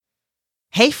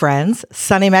Hey friends,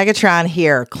 Sunny Megatron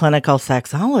here, clinical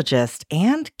sexologist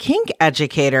and kink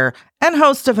educator and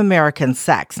host of American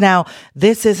Sex. Now,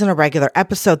 this isn't a regular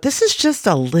episode. This is just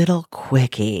a little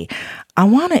quickie. I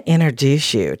want to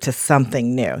introduce you to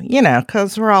something new,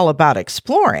 because we're all about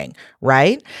exploring,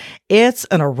 right? It's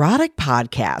an erotic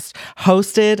podcast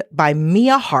hosted by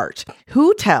Mia Hart,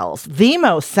 who tells the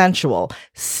most sensual,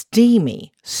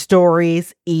 steamy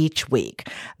stories each week.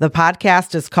 The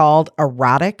podcast is called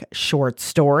Erotic Short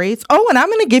Stories. Oh, and I'm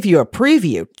going to give you a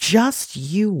preview. Just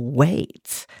you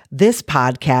wait. This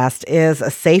podcast is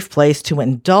a safe place to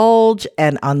indulge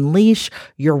and unleash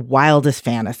your wildest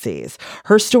fantasies.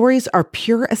 Her stories are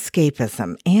pure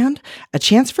escapism and a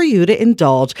chance for you to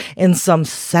indulge in some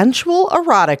sensual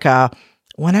erotica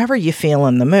whenever you feel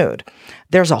in the mood.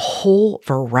 There's a whole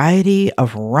variety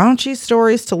of raunchy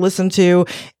stories to listen to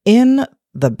in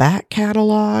the back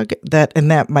catalog that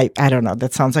might, I don't know,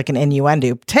 that sounds like an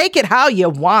innuendo. Take it how you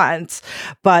want,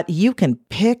 but you can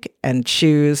pick and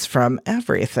choose from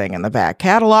everything in the back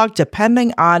catalog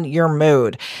depending on your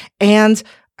mood. And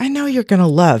I know you're going to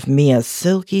love Mia's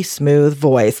silky smooth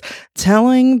voice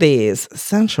telling these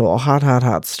sensual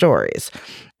hot stories.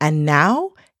 And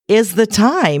now is the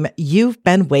time you've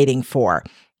been waiting for.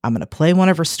 I'm going to play one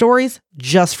of her stories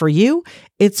just for you.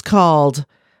 It's called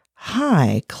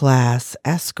High Class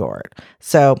Escort.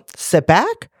 So sit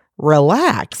back,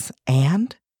 relax,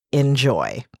 and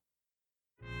enjoy.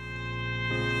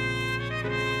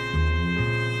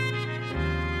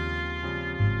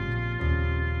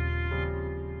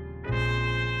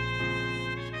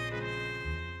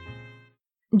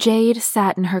 Jade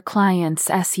sat in her client's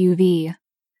SUV.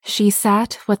 She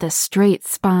sat with a straight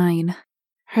spine,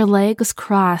 her legs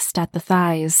crossed at the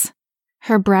thighs.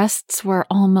 Her breasts were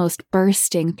almost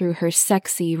bursting through her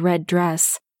sexy red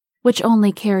dress, which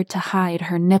only cared to hide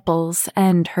her nipples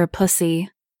and her pussy.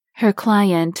 Her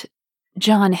client,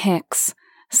 John Hicks,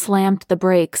 slammed the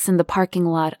brakes in the parking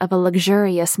lot of a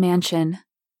luxurious mansion.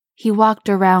 He walked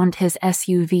around his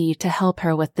SUV to help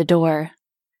her with the door.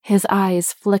 His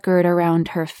eyes flickered around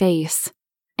her face,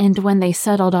 and when they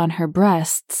settled on her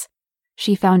breasts,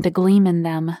 she found a gleam in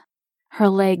them. Her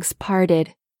legs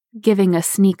parted, giving a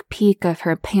sneak peek of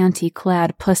her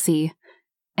panty-clad pussy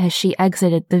as she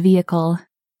exited the vehicle.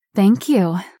 "Thank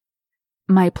you."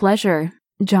 "My pleasure,"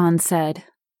 John said.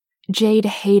 Jade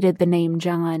hated the name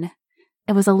John.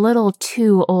 It was a little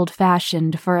too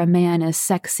old-fashioned for a man as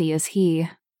sexy as he.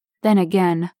 Then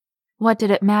again, what did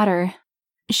it matter?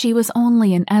 She was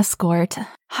only an escort,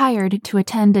 hired to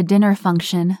attend a dinner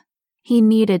function. He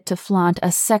needed to flaunt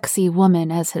a sexy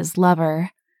woman as his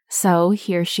lover, so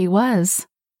here she was.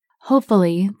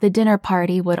 Hopefully, the dinner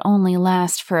party would only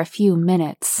last for a few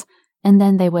minutes, and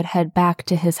then they would head back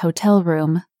to his hotel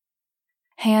room.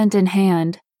 Hand in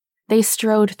hand, they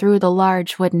strode through the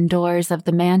large wooden doors of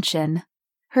the mansion.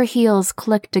 Her heels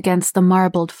clicked against the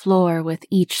marbled floor with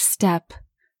each step,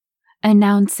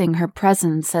 announcing her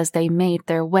presence as they made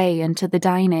their way into the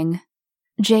dining.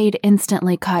 Jade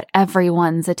instantly caught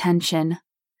everyone's attention,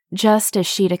 just as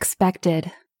she'd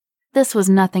expected. This was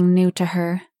nothing new to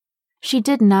her. She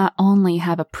did not only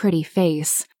have a pretty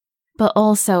face, but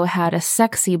also had a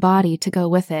sexy body to go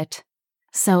with it,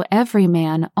 so every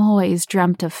man always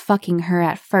dreamt of fucking her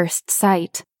at first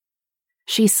sight.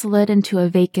 She slid into a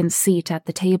vacant seat at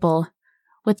the table,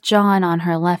 with John on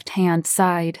her left-hand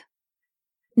side.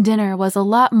 Dinner was a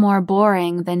lot more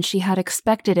boring than she had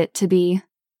expected it to be.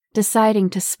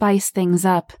 Deciding to spice things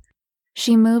up,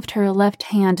 she moved her left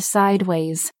hand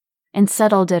sideways and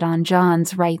settled it on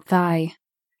John's right thigh.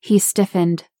 He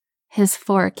stiffened, his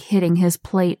fork hitting his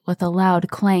plate with a loud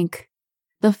clank.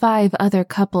 The 5 other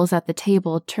couples at the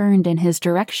table turned in his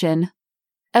direction.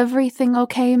 "Everything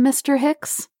okay, Mr.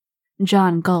 Hicks?"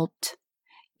 John gulped.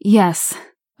 "Yes.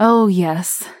 Oh,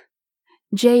 yes."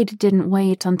 Jade didn't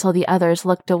wait until the others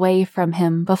looked away from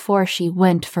him before she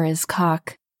went for his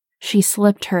cock. She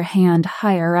slipped her hand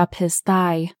higher up his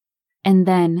thigh, and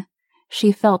then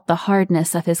she felt the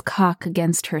hardness of his cock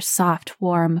against her soft,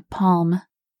 warm palm.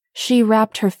 She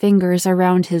wrapped her fingers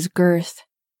around his girth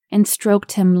and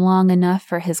stroked him long enough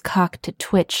for his cock to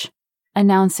twitch,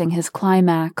 announcing his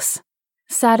climax.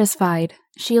 Satisfied,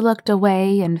 she looked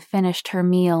away and finished her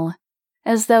meal,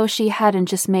 as though she hadn't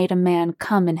just made a man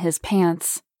come in his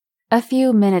pants. A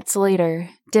few minutes later,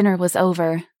 dinner was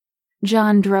over.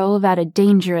 John drove at a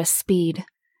dangerous speed,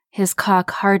 his cock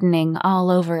hardening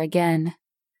all over again.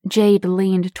 Jade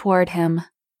leaned toward him,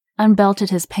 unbelted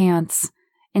his pants,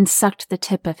 and sucked the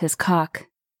tip of his cock.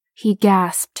 He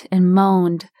gasped and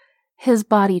moaned, his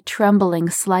body trembling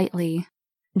slightly.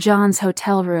 John's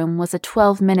hotel room was a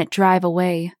 12-minute drive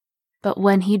away. But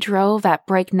when he drove at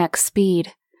breakneck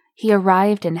speed, he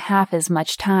arrived in half as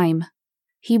much time.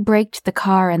 He braked the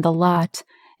car in the lot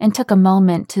and took a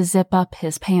moment to zip up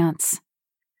his pants.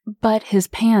 But his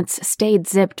pants stayed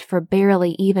zipped for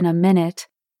barely even a minute.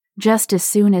 Just as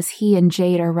soon as he and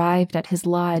Jade arrived at his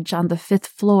lodge on the 5th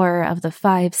floor of the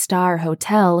 5-star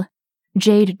hotel,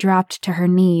 Jade dropped to her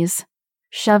knees,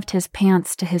 shoved his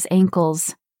pants to his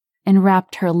ankles, and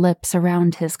wrapped her lips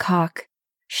around his cock.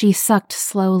 She sucked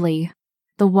slowly,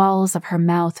 the walls of her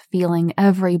mouth feeling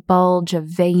every bulge of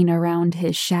vein around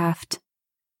his shaft.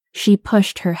 She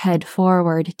pushed her head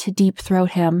forward to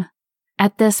deep-throat him.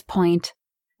 At this point,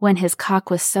 when his cock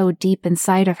was so deep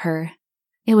inside of her,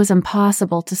 it was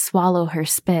impossible to swallow her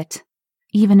spit.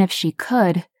 Even if she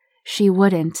could, she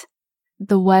wouldn't.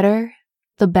 The wetter,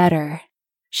 the better.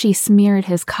 She smeared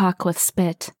his cock with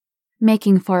spit,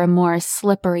 making for a more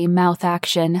slippery mouth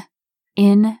action.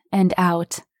 In and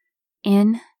out.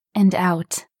 In and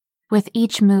out. With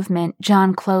each movement,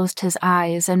 John closed his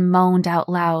eyes and moaned out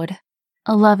loud,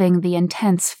 loving the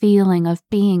intense feeling of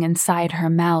being inside her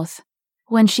mouth.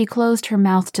 When she closed her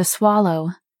mouth to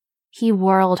swallow, he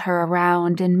whirled her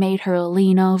around and made her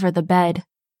lean over the bed.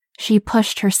 She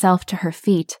pushed herself to her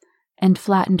feet and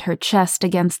flattened her chest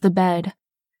against the bed,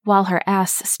 while her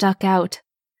ass stuck out,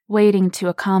 waiting to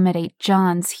accommodate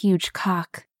John's huge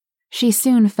cock. She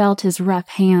soon felt his rough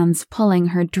hands pulling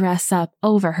her dress up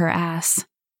over her ass.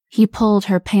 He pulled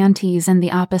her panties in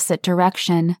the opposite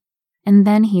direction, and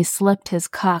then he slipped his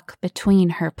cock between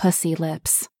her pussy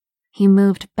lips. He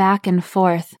moved back and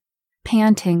forth,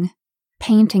 panting,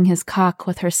 painting his cock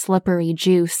with her slippery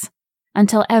juice,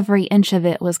 until every inch of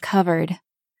it was covered,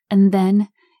 and then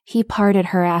he parted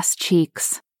her ass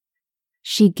cheeks.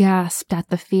 She gasped at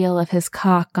the feel of his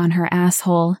cock on her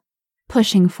asshole,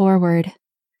 pushing forward.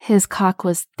 His cock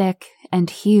was thick and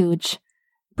huge,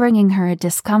 bringing her a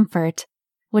discomfort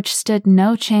which stood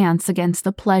no chance against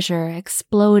the pleasure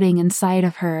exploding inside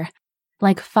of her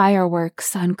like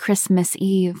fireworks on Christmas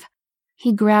Eve.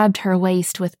 He grabbed her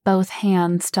waist with both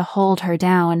hands to hold her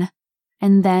down,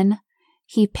 and then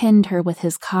he pinned her with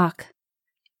his cock.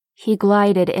 He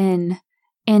glided in,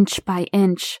 inch by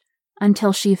inch,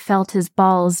 until she felt his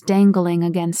balls dangling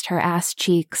against her ass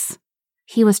cheeks.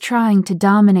 He was trying to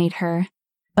dominate her,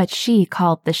 but she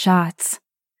called the shots.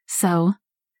 So,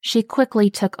 she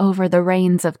quickly took over the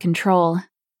reins of control.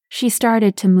 She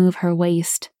started to move her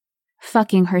waist,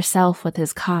 fucking herself with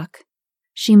his cock.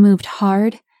 She moved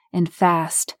hard and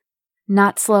fast,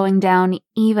 not slowing down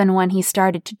even when he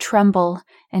started to tremble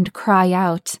and cry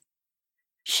out.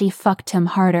 She fucked him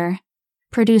harder,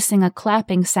 producing a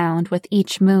clapping sound with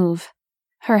each move.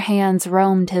 Her hands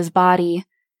roamed his body,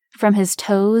 from his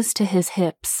toes to his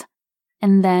hips,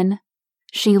 and then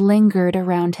she lingered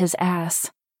around his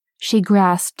ass. She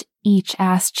grasped each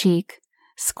ass cheek,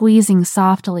 squeezing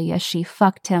softly as she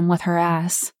fucked him with her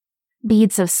ass.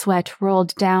 Beads of sweat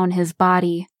rolled down his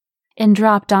body and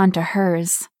dropped onto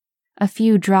hers, a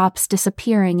few drops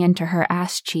disappearing into her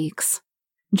ass cheeks.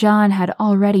 John had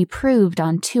already proved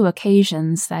on 2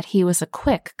 occasions that he was a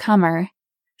quick comer,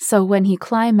 so when he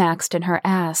climaxed in her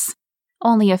ass,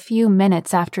 only a few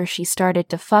minutes after she started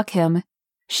to fuck him,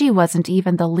 she wasn't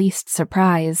even the least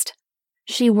surprised.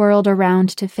 She whirled around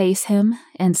to face him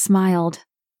and smiled.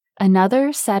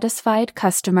 Another satisfied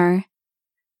customer.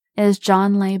 As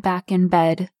John lay back in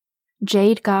bed,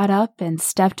 Jade got up and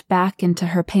stepped back into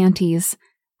her panties,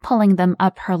 pulling them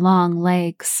up her long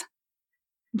legs.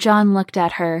 John looked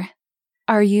at her.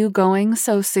 "Are you going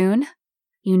so soon?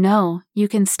 You know, you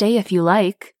can stay if you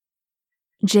like."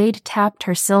 Jade tapped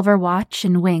her silver watch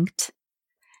and winked.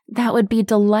 "That would be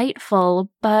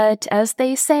delightful, but as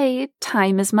they say,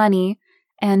 time is money,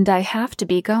 and I have to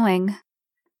be going."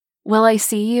 "Will I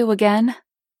see you again?"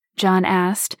 John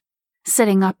asked,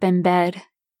 sitting up in bed,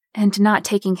 and not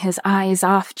taking his eyes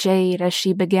off Jade as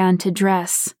she began to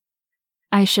dress.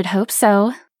 "I should hope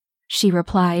so," she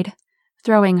replied,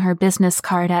 throwing her business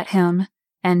card at him,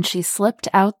 and she slipped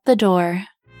out the door.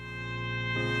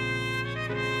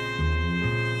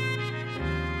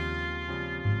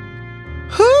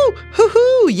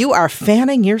 Hoo, you are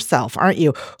fanning yourself, aren't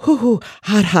you? Hoo,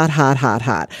 hot, hot, hot, hot,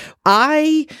 hot.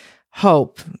 I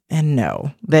hope and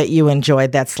know that you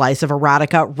enjoyed that slice of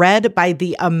erotica read by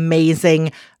the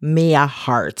amazing Mia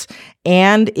Hart.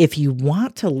 And if you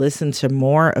want to listen to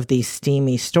more of these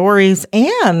steamy stories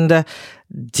and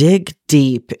dig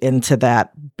deep into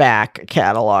that back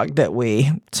catalog that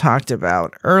we talked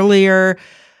about earlier,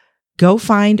 go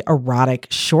find Erotic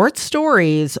Short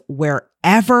Stories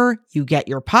wherever you get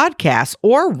your podcasts,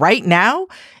 or right now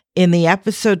in the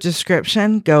episode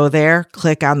description. Go there,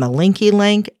 click on the linky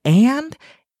link, and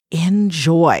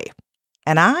enjoy.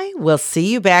 And I will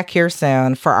see you back here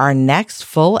soon for our next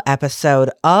full episode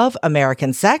of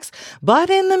American Sex. But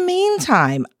in the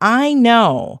meantime, I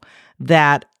know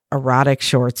that erotic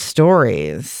short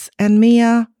stories and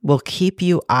Mia will keep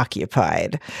you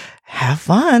occupied. Have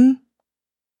fun.